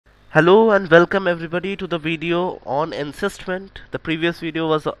Hello and welcome everybody to the video on encystment. The previous video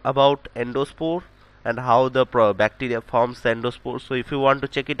was about endospore and how the bacteria forms the endospore. So if you want to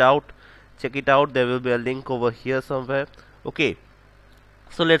check it out, there will be a link over here somewhere. Okay,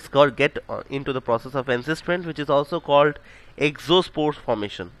 so let's get into the process of encystment, which is also called exospore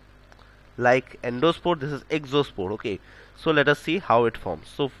formation. Like endospore, this is exospore. Okay, so let us see how it forms.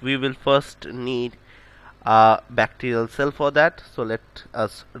 So we will first need a bacterial cell for that. So let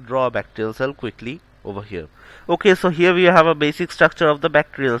us draw a bacterial cell quickly over here. Okay, so here we have a basic structure of the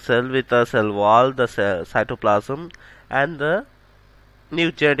bacterial cell with a cell wall, the cell cytoplasm, and the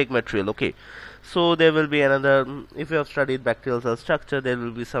new genetic material. Okay, so there will be another, if you have studied bacterial cell structure, there will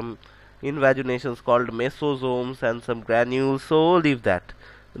be some invaginations called mesosomes and some granules, so leave that.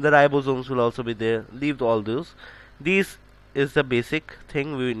 The ribosomes will also be there, leave all those. These is the basic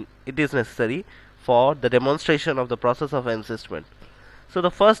thing it is necessary for the demonstration of the process of encystment. So the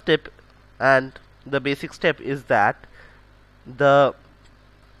first step and the basic step is that the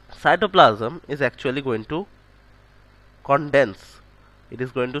cytoplasm is actually going to condense. It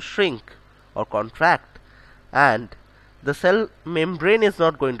is going to shrink or contract, and the cell membrane is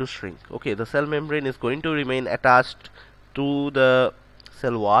not going to shrink. Okay, the cell membrane is going to remain attached to the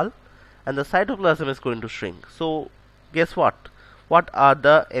cell wall, and the cytoplasm is going to shrink. So guess what? What are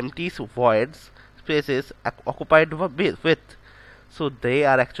the empty voids, spaces occupied with? So they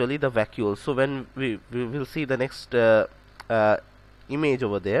are actually the vacuoles. So when we will see the next image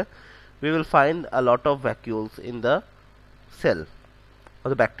over there, we will find a lot of vacuoles in the cell or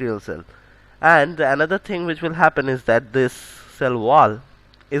the bacterial cell. And another thing which will happen is that this cell wall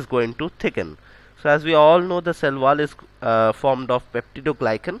is going to thicken. So as we all know, the cell wall is formed of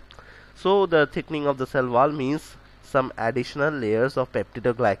peptidoglycan. So the thickening of the cell wall means some additional layers of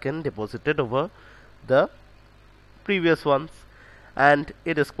peptidoglycan deposited over the previous ones, and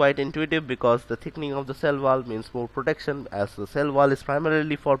it is quite intuitive because the thickening of the cell wall means more protection, as the cell wall is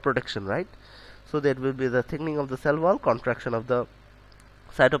primarily for protection, right? So there will be the thickening of the cell wall, contraction of the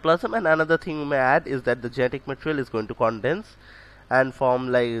cytoplasm, and another thing we may add is that the genetic material is going to condense and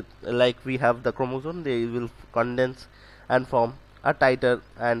form like we have the chromosome. They will condense and form a tighter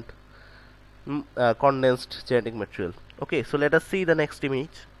and condensed genetic material. Okay, so let us see the next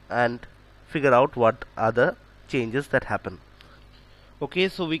image and figure out what are the changes that happen. Okay,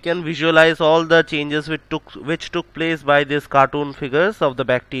 so we can visualize all the changes which took place by these cartoon figures of the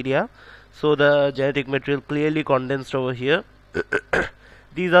bacteria. So the genetic material clearly condensed over here.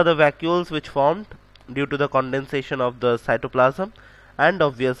 These are the vacuoles which formed due to the condensation of the cytoplasm, and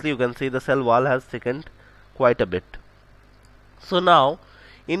obviously you can see the cell wall has thickened quite a bit. So now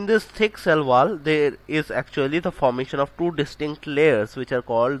in this thick cell wall there is actually the formation of two distinct layers which are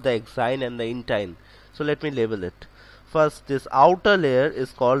called the exine and the intine. So let me label it. First, this outer layer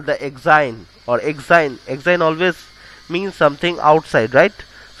is called the exine or exine. Exine always means something outside, right?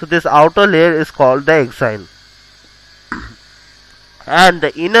 So this outer layer is called the exine, and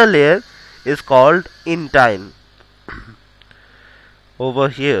the inner layer is called intine over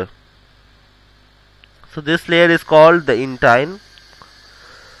here. So this layer is called the intine.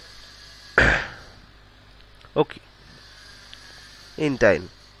 Okay, intine.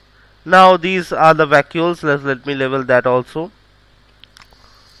 Now these are the vacuoles. Let me label that also.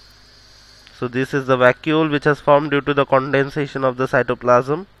 So this is the vacuole which has formed due to the condensation of the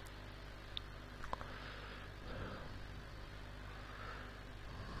cytoplasm.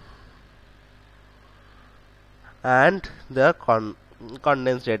 And the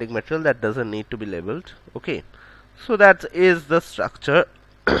condensed genetic material that doesn't need to be labeled. Okay, so that is the structure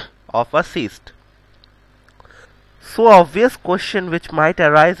of a cyst. So obvious question which might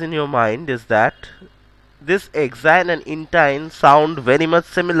arise in your mind is that this exine and intine sound very much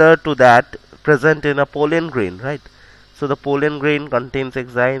similar to that present in a pollen grain, right? So the pollen grain contains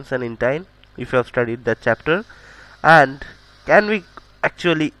exines and intine, if you have studied that chapter. And can we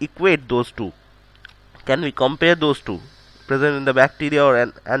actually equate those two? Can we compare those two present in the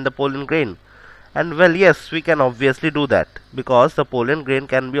bacteria and the pollen grain? And well, yes, we can obviously do that, because the pollen grain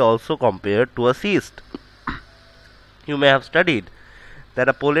can be also compared to a cyst. You may have studied that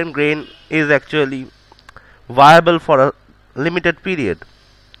a pollen grain is actually viable for a limited period,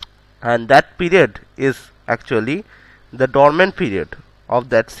 and that period is actually the dormant period of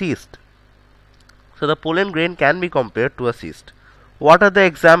that cyst. So the pollen grain can be compared to a cyst. What are the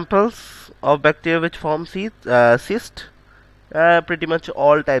examples of bacteria which form cyst? Pretty much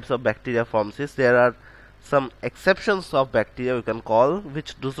all types of bacteria form cyst. There are some exceptions of bacteria we can call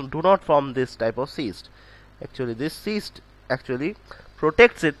which do not form this type of cyst. Actually, this cyst actually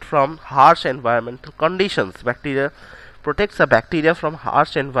protects it from harsh environmental conditions. Bacteria protects a bacteria from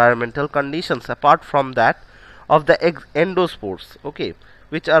harsh environmental conditions apart from that of the endospores, okay,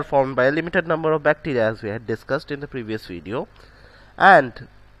 which are formed by a limited number of bacteria, as we had discussed in the previous video. And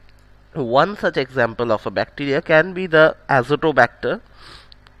one such example of a bacteria can be the azotobacter.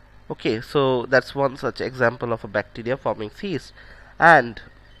 Okay, so that's one such example of a bacteria forming cyst. And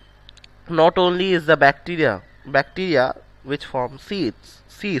not only is the bacteria which form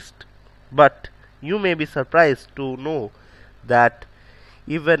cyst, but you may be surprised to know that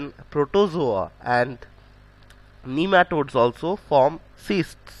even protozoa and nematodes also form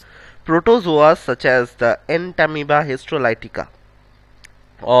cysts. Protozoa such as the Entamoeba histolytica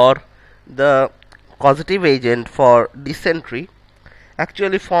or the causative agent for dysentery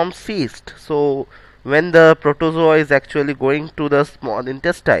actually forms cyst. So when the protozoa is actually going to the small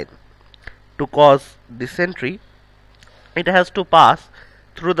intestine to cause dysentery, it has to pass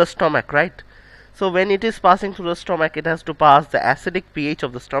through the stomach, right? So when it is passing through the stomach, it has to pass the acidic pH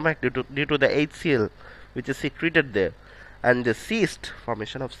of the stomach due to the HCl which is secreted there, and the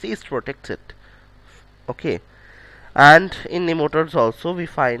formation of cyst protects it. Okay, and in nematodes also we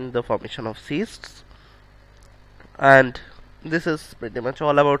find the formation of cysts. And this is pretty much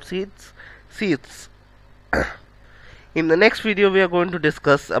all about cysts. In the next video we are going to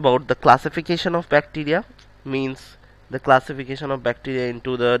discuss about the classification of bacteria, means the classification of bacteria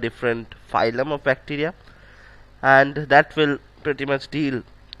into the different phylum of bacteria, and that will pretty much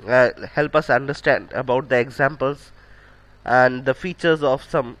help us understand about the examples and the features of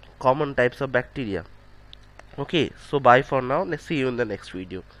some common types of bacteria. Okay, so bye for now. Let's see you in the next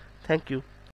video. Thank you.